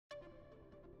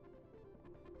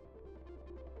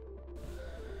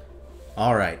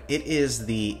All right, it is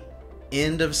the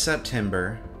end of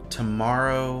September.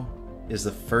 Tomorrow is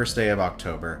the first day of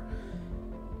October.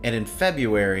 And in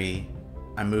February,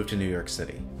 I moved to New York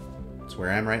City. That's where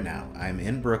I am right now. I'm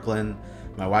in Brooklyn.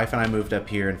 My wife and I moved up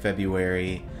here in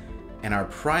February. And our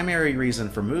primary reason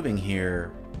for moving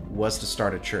here was to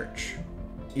start a church.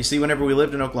 You see, whenever we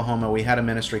lived in Oklahoma, we had a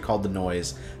ministry called The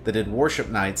Noise that did worship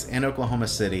nights in Oklahoma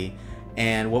City.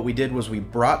 And what we did was we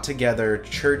brought together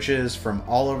churches from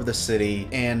all over the city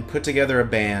and put together a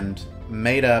band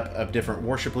made up of different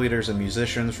worship leaders and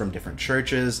musicians from different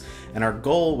churches. And our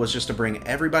goal was just to bring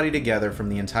everybody together from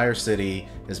the entire city,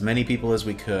 as many people as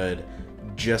we could,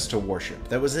 just to worship.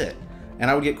 That was it.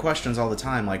 And I would get questions all the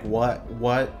time, like,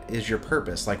 what is your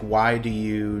purpose? Like, why do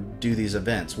you do these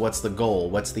events? What's the goal?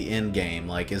 What's the end game?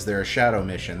 Like, is there a shadow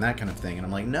mission? That kind of thing. And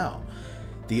I'm like, no.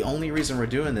 The only reason we're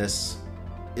doing this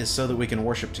is so that we can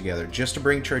worship together, just to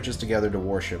bring churches together to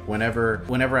worship.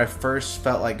 Whenever I first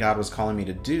felt like God was calling me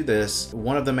to do this,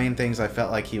 one of the main things I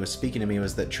felt like he was speaking to me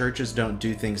was that churches don't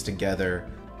do things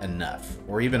together enough,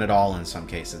 or even at all in some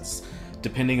cases.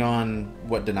 Depending on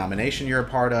what denomination you're a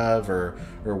part of or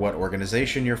what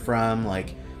organization you're from,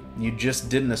 like, you just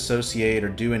didn't associate or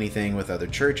do anything with other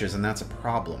churches, and that's a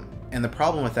problem. And the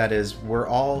problem with that is we're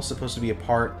all supposed to be a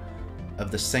part of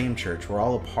the same church. We're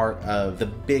all a part of the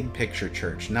big picture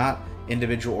church, not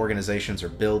individual organizations or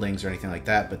buildings or anything like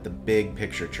that, but the big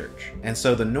picture church. And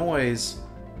so The Noise,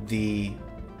 the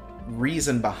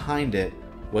reason behind it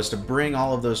was to bring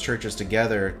all of those churches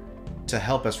together to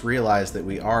help us realize that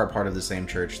we are a part of the same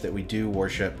church, that we do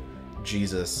worship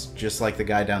Jesus just like the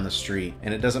guy down the street.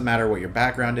 And it doesn't matter what your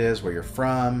background is, where you're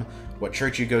from, what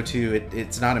church you go to,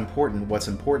 it's not important. What's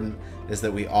important is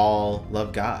that we all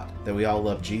love God, that we all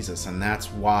love Jesus, and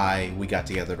that's why we got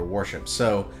together to worship.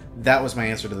 So that was my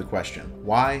answer to the question.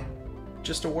 Why?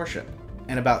 Just to worship.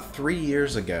 And about 3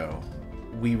 years ago,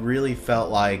 we really felt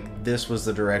like this was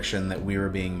the direction that we were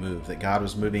being moved, that God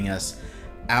was moving us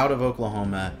out of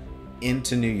Oklahoma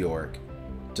into New York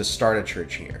to start a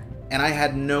church here. And I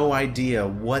had no idea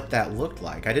what that looked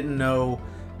like. I didn't know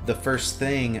the first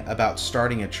thing about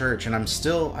starting a church, and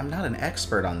I'm not an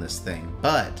expert on this thing,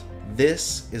 but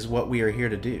this is what we are here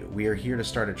to do. We are here to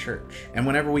start a church. And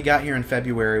whenever we got here in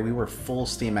February, we were full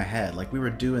steam ahead. Like, we were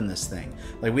doing this thing.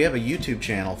 Like, we have a YouTube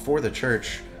channel for the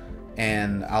church,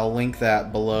 and I'll link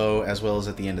that below as well as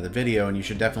at the end of the video, and you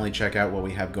should definitely check out what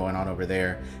we have going on over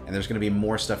there. And there's going to be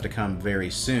more stuff to come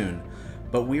very soon.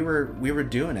 But we were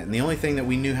doing it, and the only thing that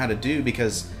we knew how to do,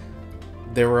 because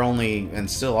there were only, and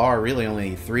still are, really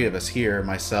only 3 of us here,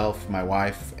 myself, my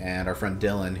wife, and our friend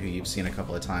Dylan, who you've seen a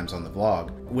couple of times on the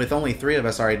vlog. With only 3 of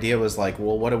us, our idea was like,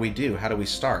 well, what do we do? How do we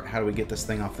start? How do we get this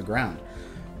thing off the ground?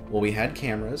 Well, we had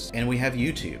cameras, and we have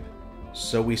YouTube.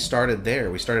 So we started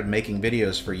there. We started making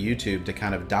videos for YouTube to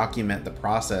kind of document the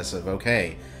process of,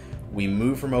 okay, we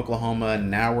moved from Oklahoma,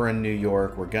 now we're in New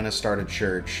York, we're gonna start a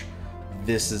church.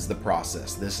 This is the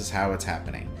process. This is how it's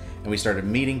happening. And we started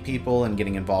meeting people and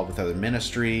getting involved with other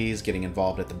ministries, getting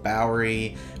involved at the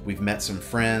Bowery. We've met some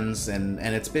friends, and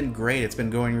it's been great. It's been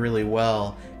going really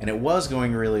well. And it was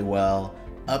going really well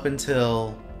up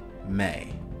until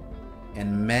May.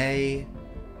 And May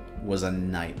was a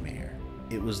nightmare.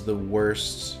 It was the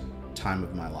worst time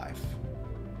of my life.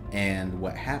 And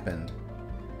what happened,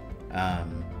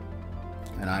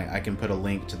 and I can put a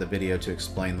link to the video to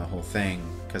explain the whole thing,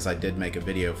 because I did make a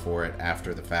video for it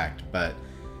after the fact, but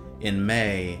in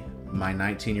May, my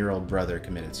 19-year-old brother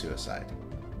committed suicide,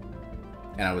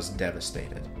 and I was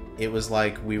devastated. It was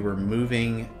like we were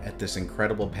moving at this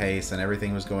incredible pace and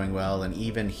everything was going well, and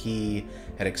even he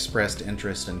had expressed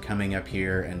interest in coming up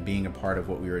here and being a part of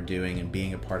what we were doing and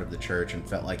being a part of the church, and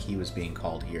felt like he was being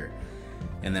called here.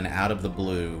 And then out of the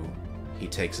blue, he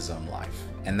takes his own life.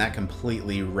 And that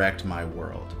completely wrecked my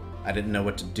world. I didn't know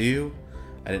what to do.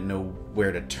 I didn't know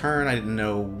where to turn. I didn't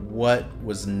know what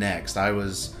was next. I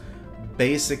was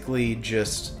basically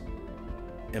just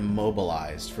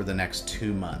immobilized for the next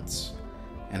 2 months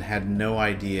and had no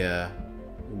idea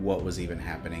what was even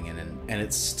happening. And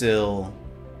it's still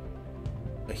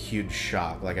a huge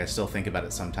shock. Like, I still think about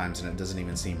it sometimes and it doesn't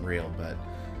even seem real,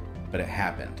 but it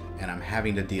happened. And I'm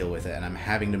having to deal with it, and I'm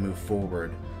having to move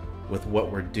forward with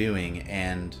what we're doing.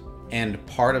 And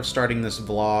part of starting this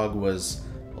vlog was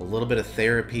a little bit of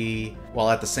therapy, while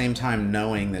at the same time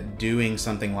knowing that doing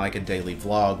something like a daily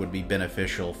vlog would be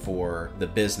beneficial for the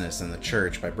business and the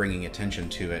church by bringing attention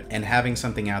to it, and having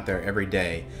something out there every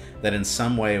day that in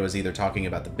some way was either talking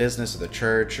about the business or the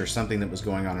church or something that was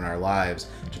going on in our lives,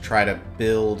 to try to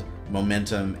build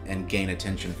momentum and gain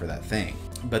attention for that thing.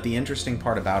 But the interesting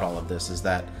part about all of this is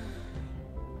that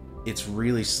it's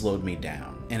really slowed me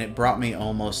down. And it brought me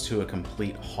almost to a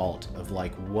complete halt of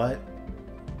like, what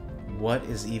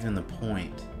is even the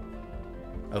point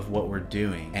of what we're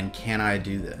doing? And can I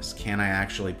do this? Can I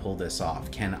actually pull this off?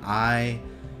 Can I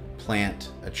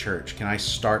plant a church? Can I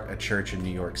start a church in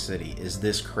New York City? Is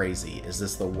this crazy? Is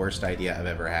this the worst idea I've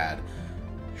ever had?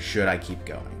 Should I keep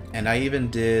going? And I even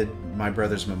did my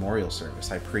brother's memorial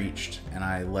service. I preached and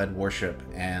I led worship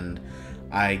and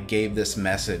I gave this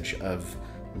message of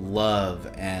love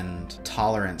and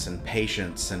tolerance and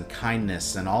patience and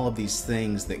kindness and all of these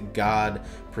things that God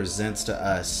presents to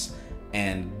us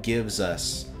and gives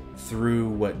us through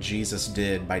what Jesus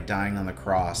did by dying on the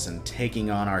cross and taking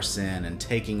on our sin and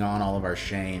taking on all of our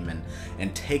shame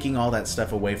and taking all that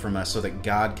stuff away from us so that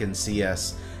God can see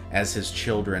us as his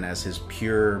children, as his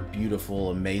pure,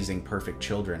 beautiful, amazing, perfect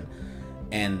children.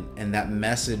 And that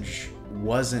message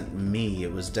wasn't me.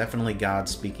 It was definitely God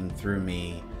speaking through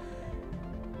me,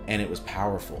 and it was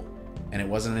powerful. And it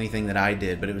wasn't anything that I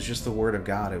did, but it was just the word of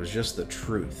God. It was just the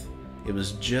truth. It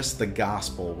was just the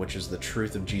gospel, which is the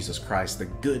truth of Jesus Christ, the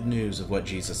good news of what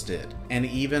Jesus did. And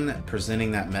even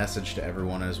presenting that message to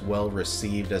everyone, as well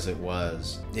received as it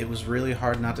was really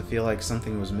hard not to feel like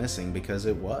something was missing, because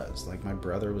it was. Like, my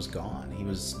brother was gone. He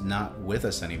was not with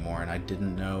us anymore, and I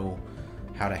didn't know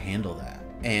how to handle that.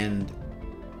 And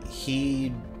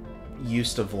he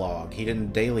used to vlog. He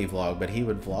didn't daily vlog, but he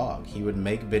would vlog. He would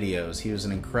make videos. He was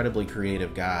an incredibly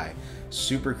creative guy.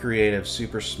 Super creative,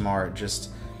 super smart, just...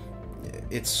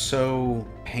 It's so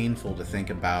painful to think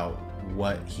about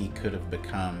what he could have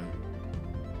become,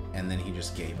 and then he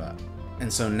just gave up.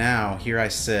 And so now, here I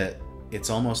sit, it's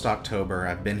almost October,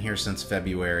 I've been here since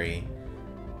February,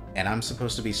 and I'm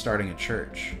supposed to be starting a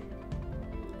church.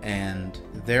 And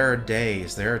there are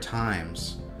days, there are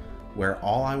times where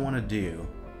all I want to do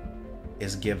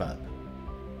is give up.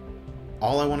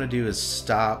 All I want to do is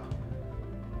stop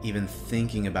even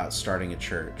thinking about starting a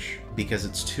church, because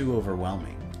it's too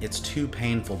overwhelming. It's too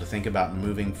painful to think about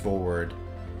moving forward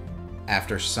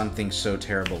after something so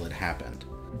terrible had happened.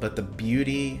 But the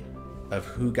beauty of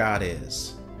who God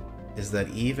is that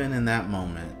even in that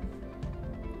moment,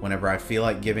 whenever I feel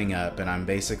like giving up and I'm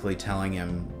basically telling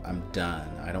him I'm done,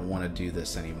 I don't want to do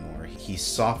this anymore, he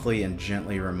softly and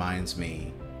gently reminds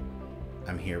me,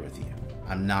 I'm here with you.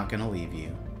 I'm not going to leave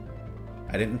you.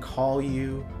 I didn't call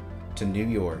you to New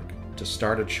York to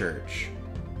start a church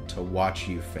to watch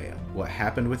you fail. What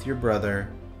happened with your brother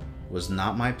was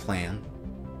not my plan.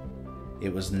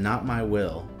 It was not my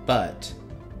will, but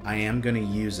I am going to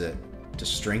use it to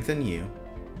strengthen you,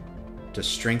 to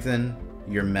strengthen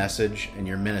your message and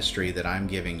your ministry that I'm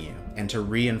giving you, and to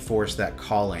reinforce that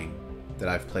calling that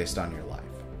I've placed on your life.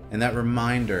 And that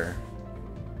reminder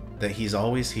that he's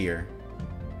always here,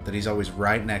 that he's always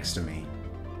right next to me,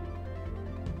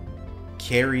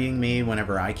 carrying me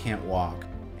whenever I can't walk,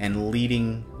 and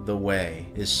leading the way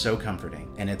is so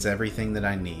comforting. And it's everything that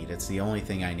I need. It's the only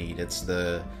thing I need. It's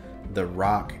the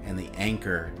rock and the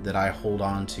anchor that I hold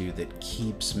on to that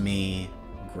keeps me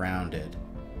grounded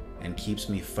and keeps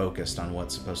me focused on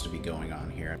what's supposed to be going on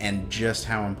here, and just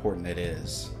how important it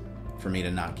is for me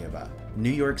to not give up. New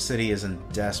York City is in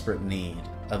desperate need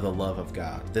of the love of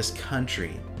God. This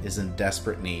country is in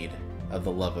desperate need of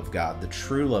the love of God, the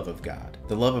true love of God,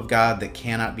 the love of God that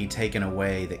cannot be taken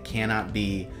away, that cannot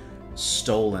be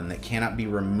stolen, that cannot be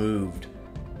removed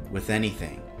with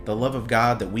anything, the love of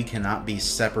God that we cannot be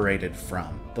separated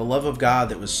from, the love of God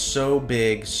that was so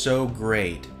big, so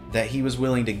great, that he was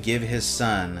willing to give his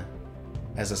son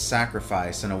as a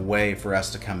sacrifice and a way for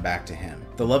us to come back to him,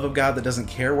 the love of God that doesn't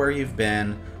care where you've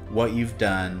been, what you've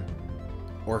done,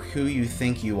 or who you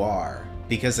think you are,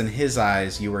 because in his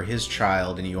eyes, you are his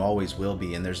child and you always will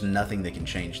be, and there's nothing that can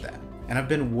change that. And I've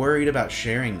been worried about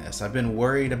sharing this. I've been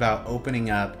worried about opening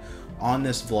up on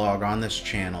this vlog, on this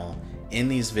channel, in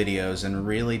these videos, and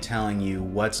really telling you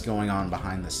what's going on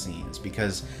behind the scenes.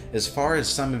 Because as far as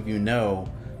some of you know,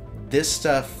 this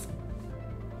stuff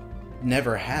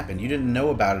never happened. You didn't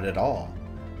know about it at all.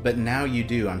 But now you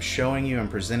do. I'm showing you, I'm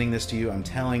presenting this to you, I'm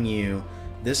telling you,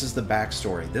 this is the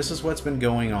backstory. This is what's been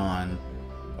going on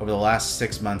over the last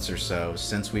 6 months or so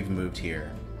since we've moved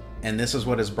here. And this is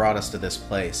what has brought us to this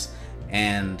place.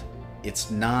 And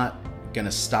it's not going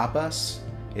to stop us.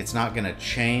 It's not going to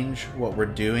change what we're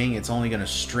doing. It's only going to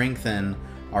strengthen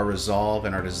our resolve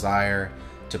and our desire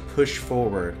to push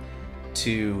forward,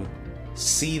 to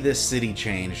see this city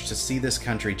changed, to see this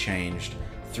country changed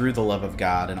through the love of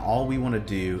God. And all we want to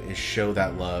do is show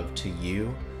that love to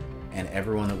you and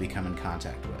everyone that we come in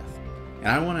contact with. And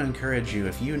I want to encourage you,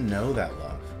 if you know that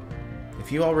love,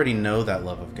 if you already know that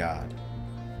love of God,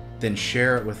 then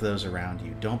share it with those around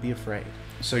you. Don't be afraid.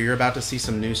 So you're about to see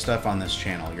some new stuff on this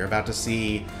channel. You're about to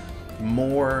see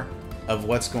more of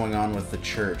what's going on with the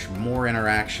church, more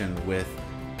interaction with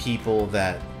people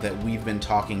that we've been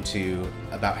talking to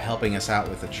about helping us out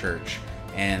with the church,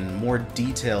 and more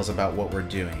details about what we're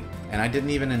doing. And I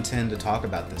didn't even intend to talk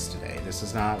about this today. This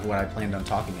is not what I planned on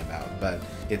talking about, but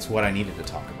it's what I needed to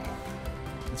talk about.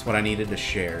 It's what I needed to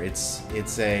share. It's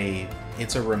a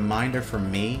reminder for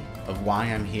me of why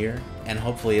I'm here, and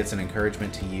hopefully it's an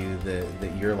encouragement to you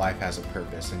that your life has a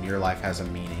purpose and your life has a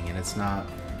meaning, and it's not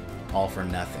all for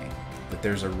nothing. That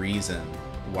there's a reason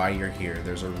why you're here.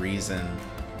 There's a reason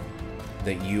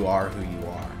that you are who you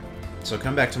are. So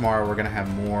come back tomorrow. We're gonna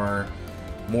have more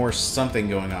something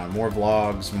going on, more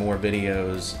vlogs, more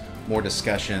videos, more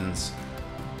discussions.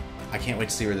 I can't wait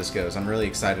to see where this goes. I'm really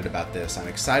excited about this. I'm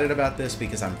excited about this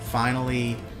because I'm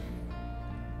finally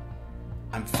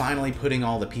putting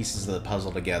all the pieces of the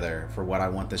puzzle together for what I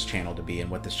want this channel to be and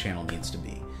what this channel needs to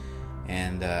be.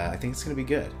 And I think it's going to be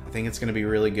good. I think it's going to be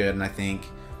really good, and I think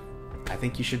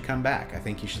you should come back. I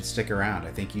think you should stick around.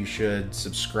 I think you should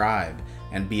subscribe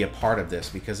and be a part of this,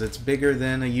 because it's bigger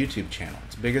than a YouTube channel.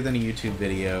 It's bigger than a YouTube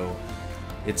video.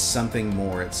 It's something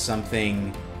more. It's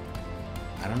something,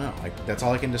 I don't know, like, that's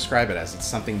all I can describe it as. It's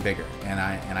something bigger, and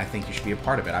I think you should be a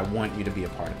part of it. I want you to be a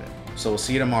part of it. So we'll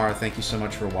see you tomorrow. Thank you so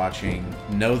much for watching.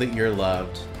 Know that you're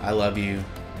loved. I love you,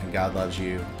 and God loves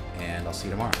you, and I'll see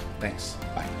you tomorrow. Thanks.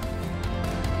 Bye.